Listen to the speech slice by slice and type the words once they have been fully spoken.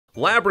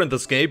Labyrinth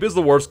Escape is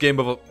the worst game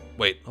of a...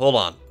 Wait, hold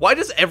on. Why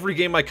does every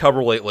game I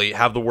cover lately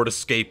have the word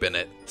escape in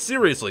it?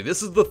 Seriously,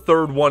 this is the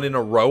third one in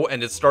a row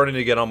and it's starting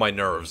to get on my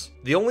nerves.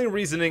 The only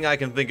reasoning I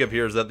can think of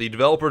here is that the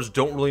developers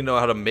don't really know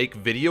how to make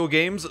video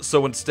games,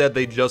 so instead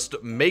they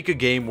just make a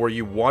game where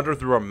you wander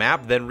through a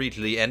map, then reach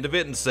the end of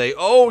it and say,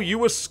 oh,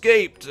 you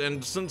escaped,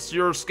 and since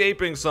you're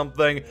escaping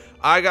something,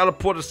 I gotta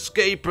put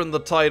escape in the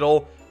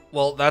title.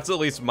 Well, that's at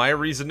least my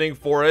reasoning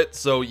for it,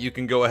 so you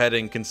can go ahead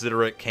and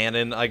consider it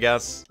canon, I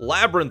guess.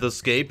 Labyrinth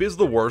Escape is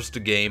the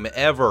worst game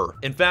ever.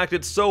 In fact,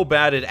 it's so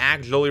bad it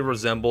actually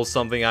resembles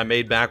something I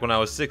made back when I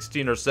was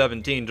 16 or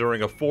 17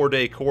 during a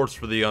 4-day course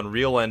for the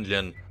Unreal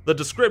Engine. The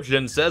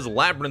description says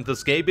Labyrinth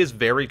Escape is a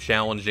very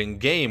challenging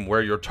game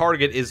where your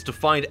target is to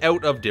find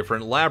out of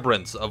different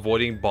labyrinths,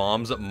 avoiding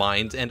bombs,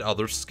 mines, and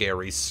other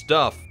scary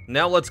stuff.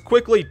 Now let's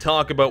quickly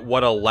talk about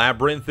what a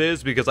labyrinth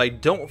is, because I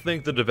don't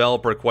think the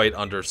developer quite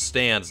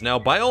understands. Now,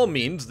 by all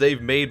means,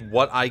 they've made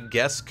what I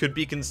guess could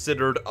be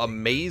considered a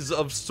maze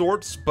of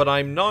sorts, but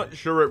I'm not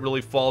sure it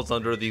really falls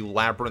under the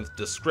labyrinth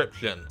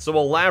description. So a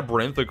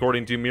labyrinth,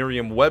 according to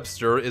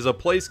Merriam-Webster, is a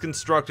place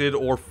constructed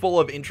or full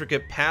of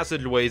intricate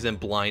passageways and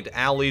blind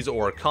alleys,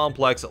 or a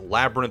complex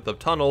labyrinth of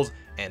tunnels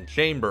and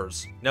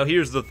chambers. Now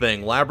here's the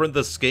thing, Labyrinth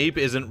Escape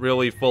isn't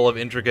really full of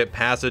intricate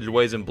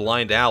passageways and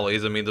blind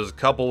alleys. I mean, there's a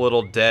couple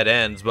little dead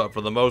ends, but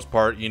for the most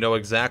part, you know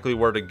exactly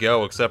where to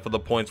go, except for the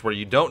points where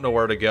you don't know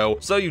where to go,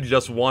 so you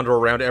just wander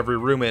around every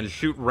room and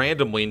shoot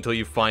randomly until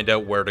you find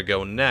out where to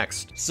go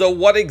next. So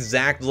what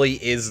exactly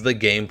is the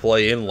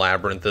gameplay in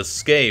Labyrinth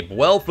Escape?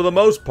 Well, for the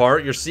most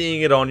part, you're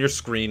seeing it on your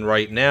screen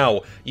right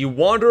now. You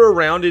wander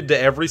around into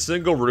every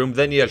single room,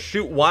 then you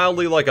shoot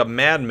wildly like a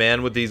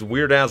madman with these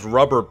weird-ass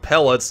rubber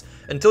pellets,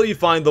 until you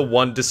find the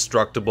one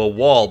destructible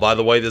wall. By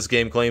the way, this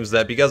game claims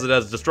that because it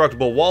has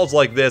destructible walls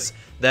like this,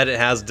 that it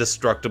has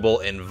destructible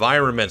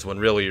environments, when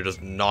really you're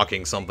just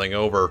knocking something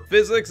over.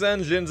 Physics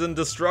engines and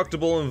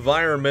destructible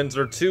environments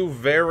are two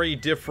very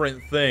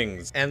different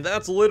things, and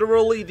that's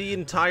literally the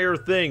entire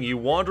thing. You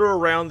wander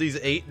around these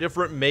 8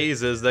 different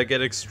mazes that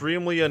get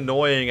extremely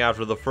annoying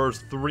after the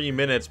first 3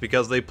 minutes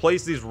because they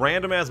place these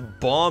random-ass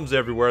bombs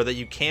everywhere that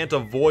you can't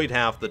avoid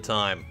half the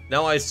time.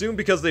 Now, I assume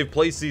because they've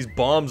placed these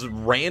bombs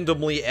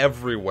randomly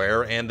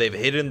everywhere, and they've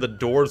hidden the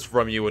doors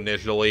from you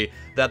initially,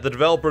 that the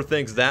developer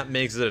thinks that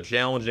makes it a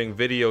challenging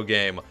video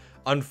game.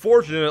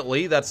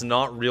 Unfortunately, that's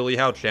not really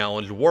how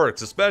challenge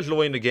works,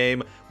 especially in a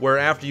game where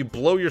after you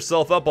blow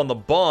yourself up on the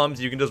bombs,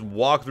 you can just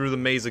walk through the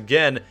maze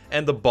again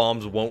and the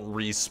bombs won't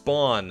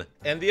respawn.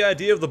 And the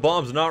idea of the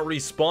bombs not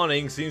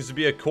respawning seems to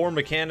be a core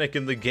mechanic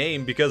in the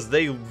game because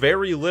they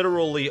very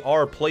literally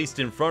are placed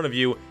in front of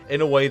you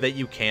in a way that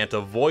you can't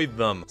avoid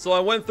them. So I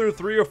went through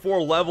 3 or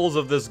 4 levels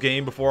of this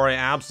game before I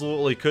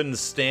absolutely couldn't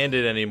stand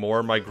it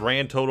anymore. My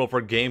grand total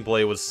for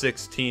gameplay was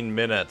 16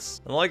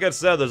 minutes. And like I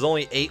said, there's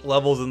only 8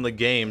 levels in the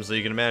game, so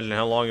you can imagine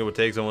how long it would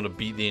take someone to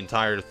beat the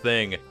entire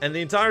thing. And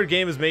the entire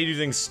game is made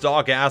using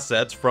stock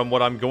assets from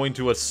what I'm going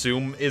to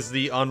assume is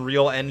the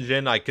Unreal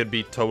Engine. I could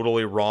be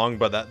totally wrong,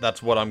 but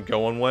that's what I'm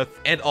going with.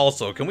 And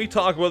also, can we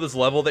talk about this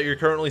level that you're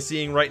currently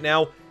seeing right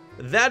now?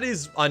 That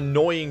is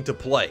annoying to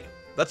play.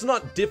 That's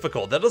not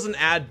difficult. That doesn't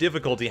add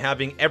difficulty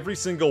having every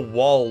single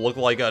wall look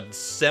like a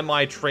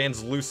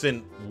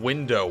semi-translucent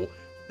window.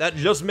 That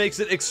just makes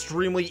it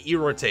extremely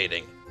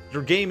irritating.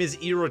 Your game is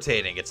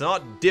irritating. It's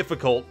not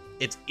difficult,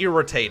 it's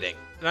irritating.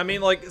 And I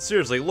mean, like,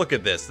 seriously, look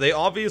at this. They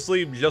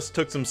obviously just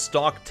took some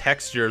stock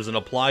textures and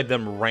applied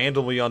them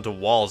randomly onto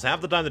walls.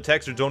 Half the time the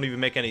textures don't even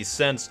make any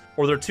sense,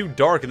 or they're too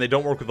dark and they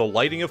don't work with the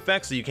lighting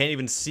effects, so you can't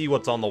even see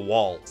what's on the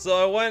wall.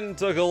 So I went and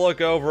took a look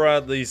over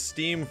at the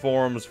Steam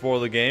forums for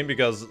the game,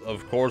 because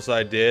of course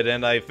I did,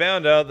 and I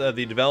found out that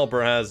the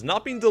developer has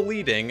not been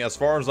deleting, as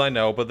far as I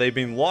know, but they've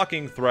been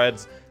locking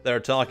threads that are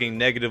talking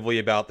negatively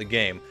about the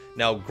game.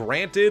 Now,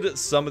 granted,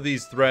 some of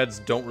these threads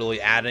don't really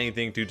add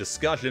anything to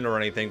discussion or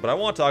anything, but I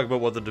want to talk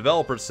about what the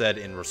developer said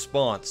in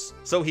response.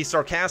 So he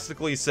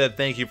sarcastically said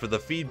thank you for the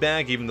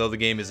feedback, even though the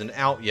game isn't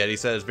out yet. He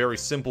said it's very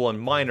simple and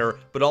minor,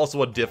 but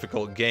also a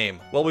difficult game.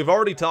 Well, we've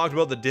already talked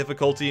about the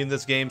difficulty in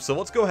this game, so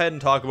let's go ahead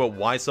and talk about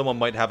why someone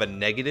might have a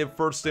negative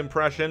first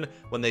impression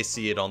when they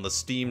see it on the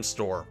Steam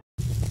store.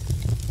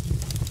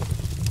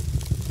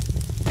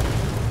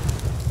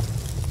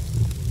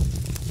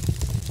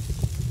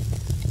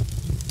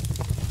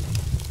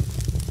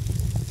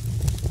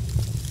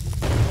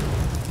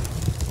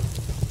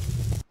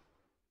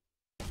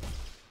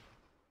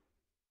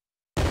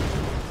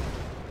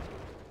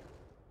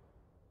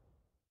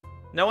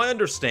 Now, I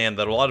understand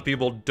that a lot of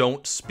people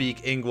don't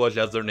speak English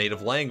as their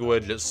native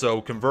language,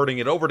 so converting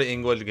it over to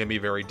English can be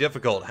very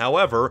difficult.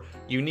 However,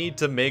 you need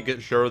to make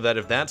it sure that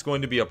if that's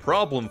going to be a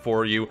problem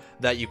for you,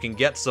 that you can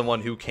get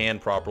someone who can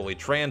properly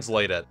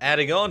translate it.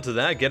 Adding on to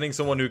that, getting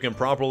someone who can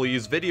properly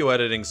use video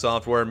editing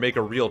software and make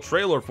a real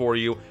trailer for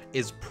you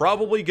is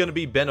probably going to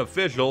be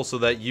beneficial so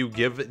that you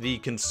give the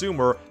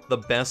consumer the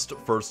best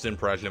first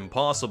impression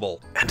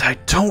possible. And I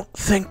don't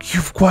think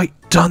you've quite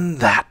done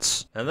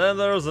that. And then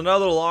there's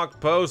another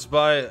locked post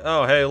by,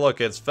 oh hey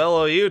look, it's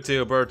fellow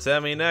YouTuber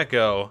Temi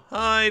Neko.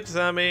 Hi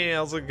Temi,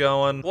 how's it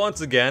going?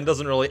 Once again,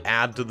 doesn't really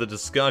add to the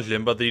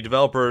discussion, but the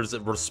developer's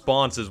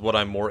response is what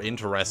I'm more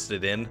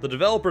interested in. The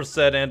developer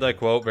said, and I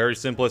quote, "Very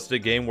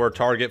simplistic game where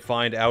target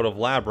find out of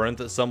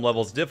Labyrinth, some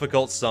levels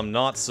difficult, some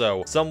not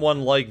so.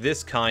 Someone like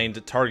this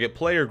kind, target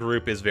player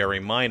group is very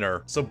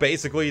minor." So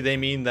basically they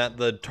mean that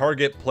the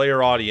target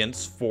player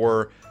audience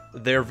for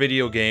their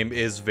video game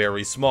is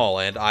very small,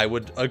 and I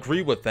would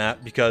agree with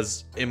that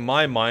because in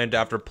my mind,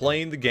 after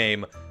playing the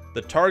game,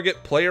 the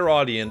target player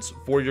audience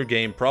for your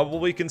game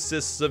probably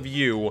consists of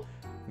you,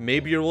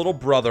 maybe your little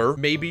brother,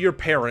 maybe your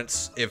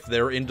parents if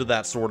they're into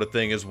that sort of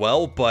thing as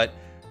well, but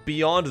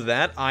beyond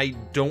that, I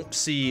don't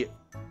see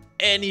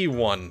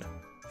anyone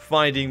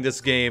finding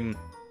this game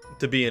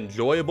to be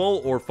enjoyable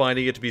or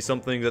finding it to be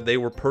something that they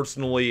were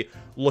personally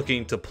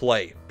looking to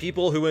play.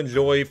 People who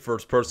enjoy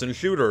first-person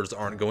shooters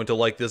aren't going to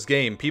like this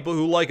game. People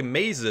who like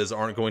mazes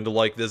aren't going to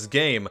like this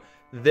game.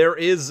 There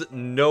is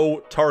no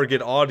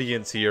target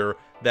audience here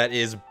that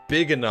is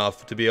big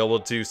enough to be able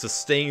to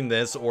sustain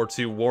this or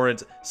to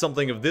warrant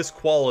something of this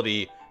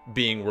quality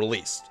being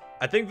released.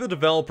 I think the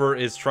developer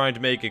is trying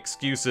to make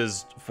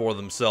excuses for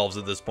themselves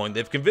at this point.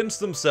 They've convinced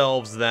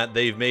themselves that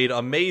they've made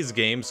a maze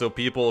game so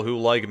people who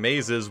like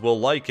mazes will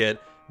like it,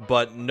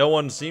 but no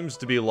one seems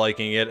to be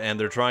liking it and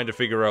they're trying to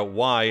figure out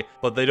why,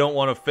 but they don't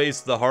want to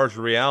face the harsh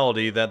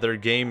reality that their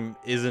game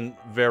isn't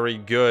very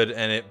good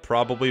and it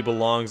probably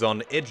belongs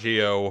on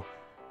itch.io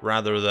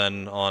rather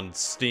than on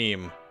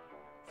Steam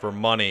for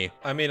money.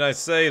 I mean, I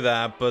say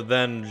that, but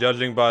then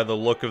judging by the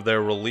look of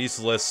their release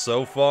list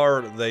so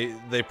far,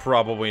 they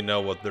probably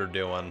know what they're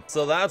doing.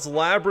 So that's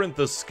Labyrinth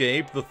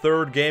Escape, the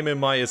third game in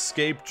my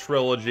Escape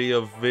trilogy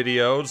of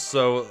videos,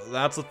 so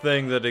that's a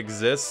thing that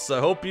exists.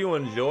 I hope you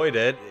enjoyed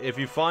it. If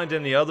you find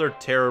any other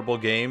terrible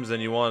games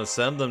and you want to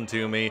send them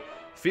to me,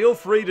 feel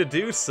free to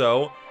do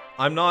so.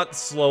 I'm not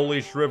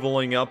slowly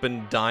shriveling up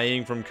and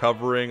dying from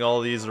covering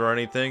all these or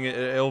anything.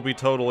 It'll be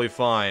totally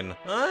fine.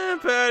 I am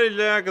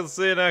PattyJack, and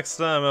see you next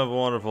time. Have a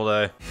wonderful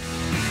day.